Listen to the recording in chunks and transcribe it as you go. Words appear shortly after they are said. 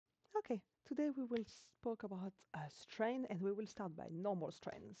Okay, today we will speak about strain, and we will start by normal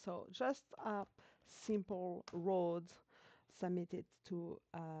strain. So just a simple rod submitted to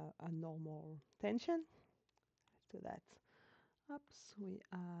a normal tension. Let's do that. Oops, we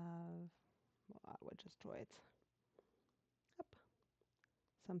have, I will just draw it up,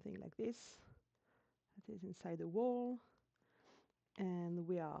 something like this. That is inside the wall, and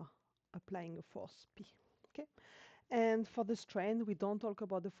we are applying a force P. Okay. And for the strain, we don't talk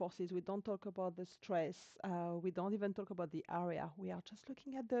about the forces, we don't talk about the stress, we don't even talk about the area. We are just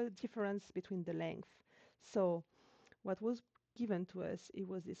looking at the difference between the length. So what was given to us, it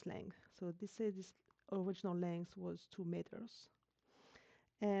was this length. So this original length was 2 meters.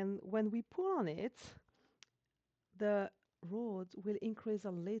 And when we pull on it, the rod will increase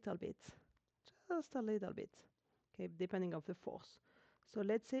a little bit, just a little bit, okay, depending on the force. So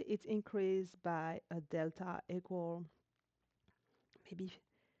let's say it's increased by a delta equal maybe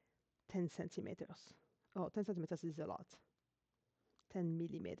 10 centimeters. Oh, 10 centimeters is a lot. 10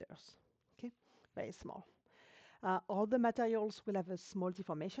 millimeters. Okay, very small. All the materials will have a small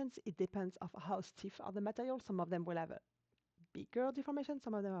deformations. It depends of how stiff are the materials. Some of them will have a bigger deformation.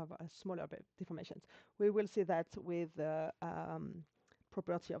 Some of them have a smaller deformations. We will see that with the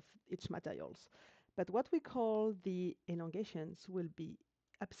property of each materials. But what we call the elongations will be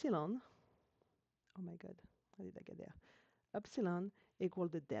epsilon. Oh my God, how did I get there? Epsilon equal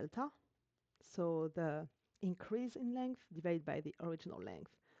the delta. So the increase in length divided by the original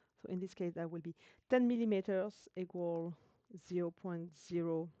length. So in this case, that will be 10 millimeters equal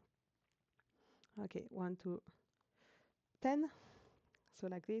 0.0, okay, 1 to 10. So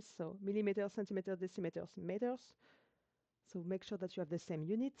like this, so millimeters, centimeters, decimeters, meters. So make sure that you have the same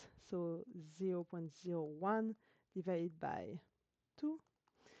unit. So 0.01 divided by 2.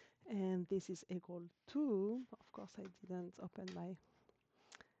 And this is equal to, of course, I didn't open my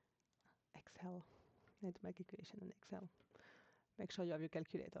Excel. I need to make equation in Excel. Make sure you have your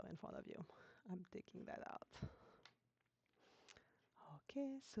calculator in front of you. I'm taking that out.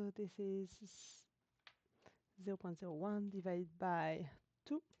 Okay, so this is 0.01 divided by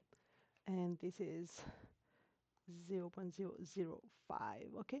 2, and this is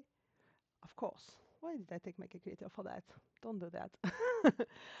 0.005, okay? Of course. Why did I take my calculator for that? Don't do that.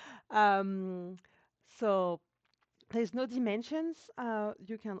 So there's no dimensions.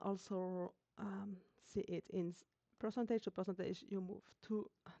 You can also see it in percentage to percentage. You move 2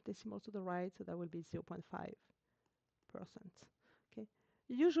 decimals to the right, so that will be 0.5%. Okay.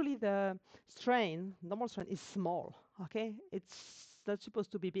 Usually the strain, normal strain, is small. Okay, it's not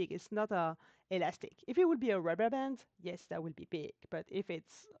supposed to be big. It's not a elastic. If it would be a rubber band, yes, that will be big. But if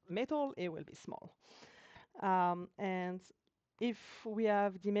it's metal, it will be small. And if we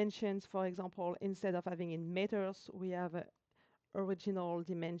have dimensions, for example, instead of having in meters, we have original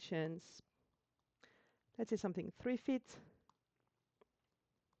dimensions. Let's say something 3 feet,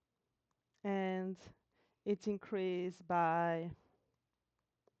 and it's increased by,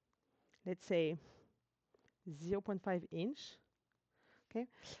 let's say, 0.5 inch. Okay,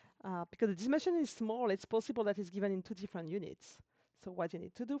 because the dimension is small, it's possible that it's given in 2 different units. So what you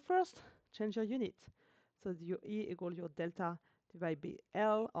need to do first, change your unit. So your E equal your delta divided by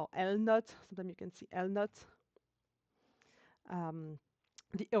L, or L naught. Sometimes you can see L naught.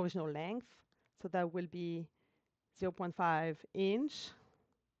 The original length. So that will be 0.5 inch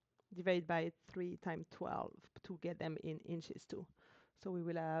divided by 3 times 12 to get them in inches too. So we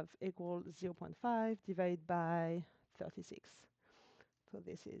will have equal 0.5 divided by 36. So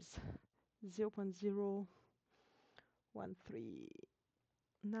this is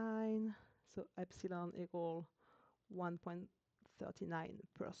 0.0139. So epsilon equal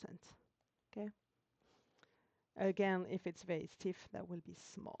 1.39%. Okay. Again, if it's very stiff, that will be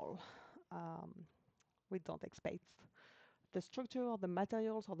small. We don't expect the structure or the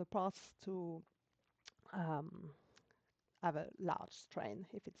materials or the parts to have a large strain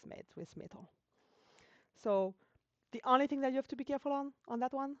if it's made with metal. So the only thing that you have to be careful on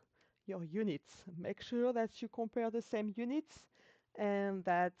that one, your units. Make sure that you compare the same units, and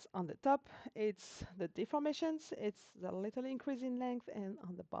that on the top it's the deformations, it's the little increase in length, and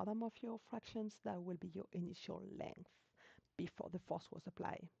on the bottom of your fractions that will be your initial length before the force was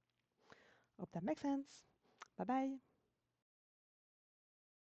applied. Hope that makes sense. Bye bye.